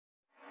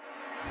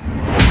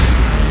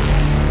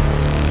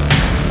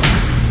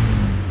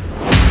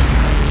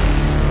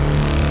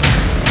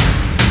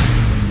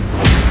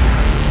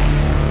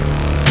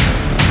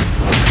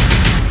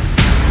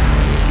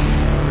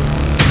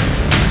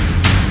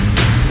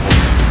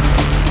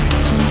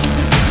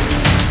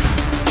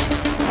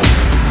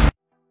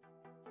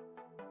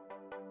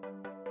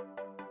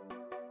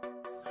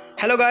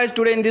Hello guys,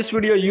 today in this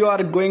video you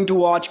are going to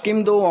watch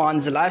Do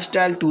Wan's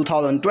Lifestyle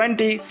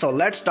 2020. So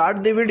let's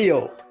start the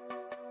video.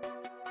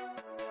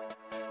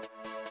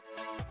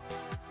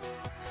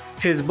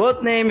 His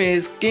birth name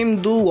is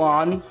Do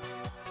Wan.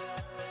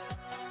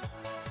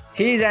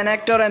 He is an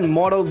actor and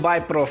model by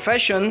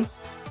profession,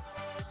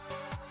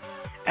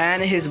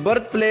 and his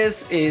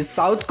birthplace is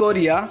South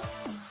Korea.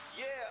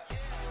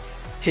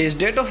 His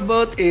date of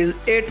birth is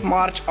 8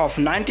 March of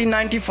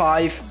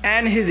 1995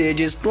 and his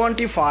age is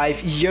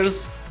 25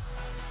 years.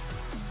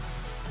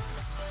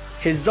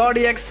 His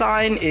zodiac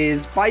sign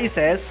is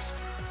Pisces.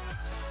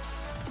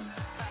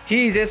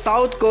 He is a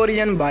South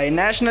Korean by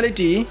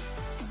nationality.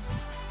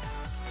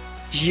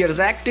 He is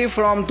active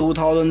from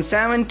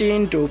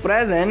 2017 to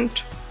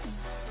present,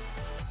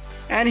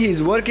 and he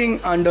is working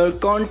under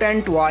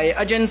Content Y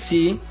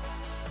agency.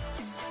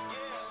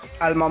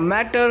 Alma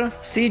mater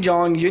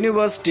Sejong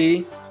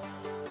University.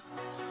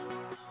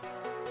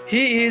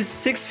 He is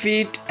 6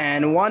 feet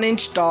and 1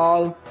 inch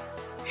tall.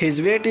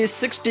 His weight is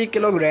 60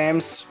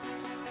 kilograms.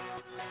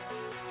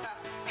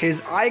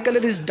 His eye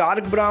color is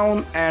dark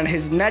brown and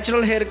his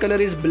natural hair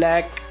color is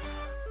black.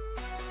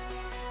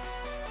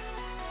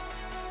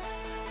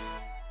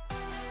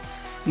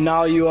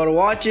 Now you are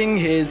watching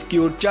his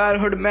cute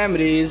childhood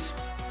memories.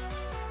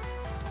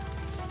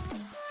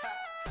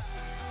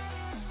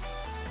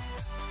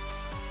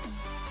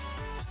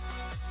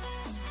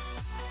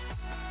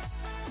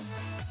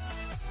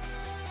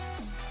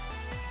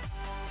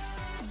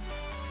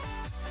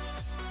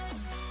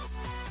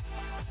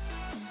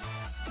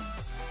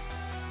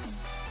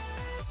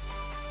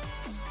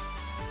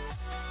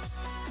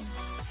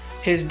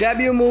 His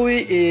debut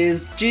movie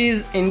is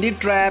Cheese in the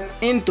Trap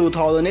in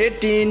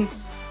 2018,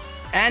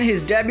 and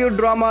his debut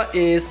drama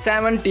is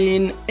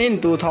 17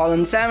 in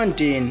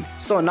 2017.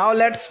 So now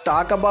let's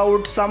talk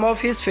about some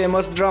of his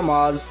famous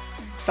dramas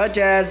such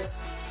as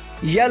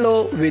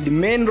Yellow with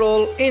main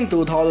role in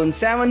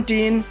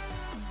 2017,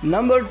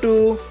 Number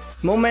 2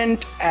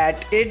 Moment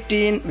at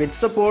 18 with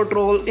support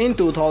role in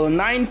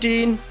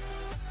 2019,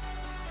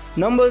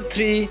 Number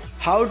 3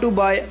 How to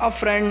Buy a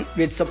Friend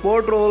with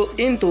support role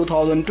in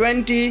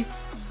 2020,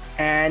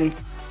 and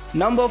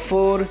Number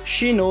 4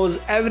 She Knows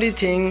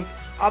Everything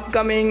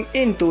upcoming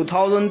in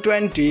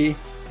 2020.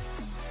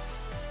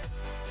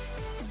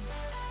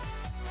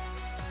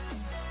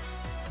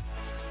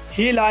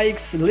 He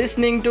likes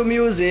listening to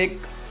music,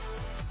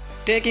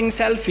 taking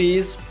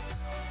selfies,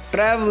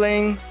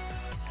 traveling,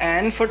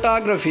 and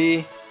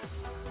photography.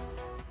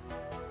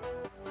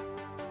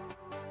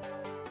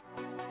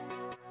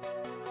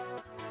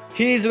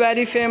 He is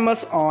very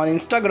famous on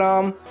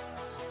Instagram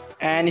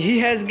and he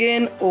has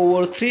gained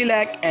over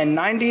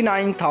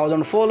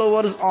 3,99,000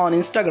 followers on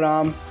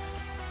Instagram.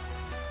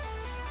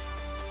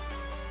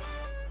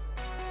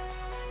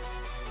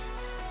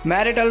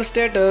 Marital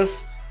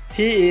status: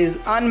 he is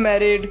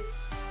unmarried.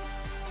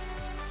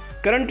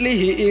 Currently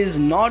he is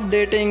not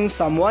dating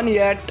someone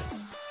yet,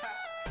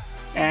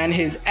 and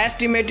his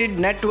estimated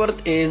net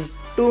worth is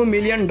 $2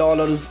 million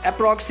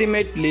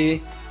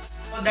approximately.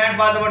 So that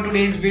was our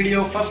today's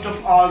video. First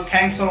of all,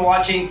 thanks for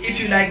watching. If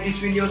you like this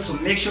video, so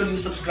make sure you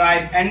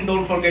subscribe and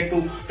don't forget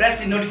to press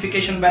the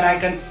notification bell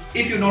icon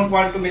if you don't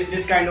want to miss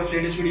this kind of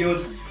latest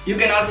videos. You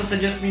can also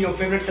suggest me your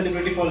favorite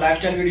celebrity for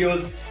lifestyle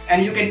videos,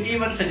 and you can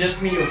even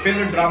suggest me your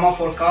favorite drama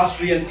for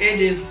cast real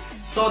ages.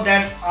 So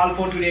that's all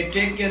for today.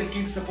 Take care,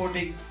 keep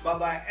supporting. Bye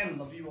bye and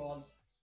love you all.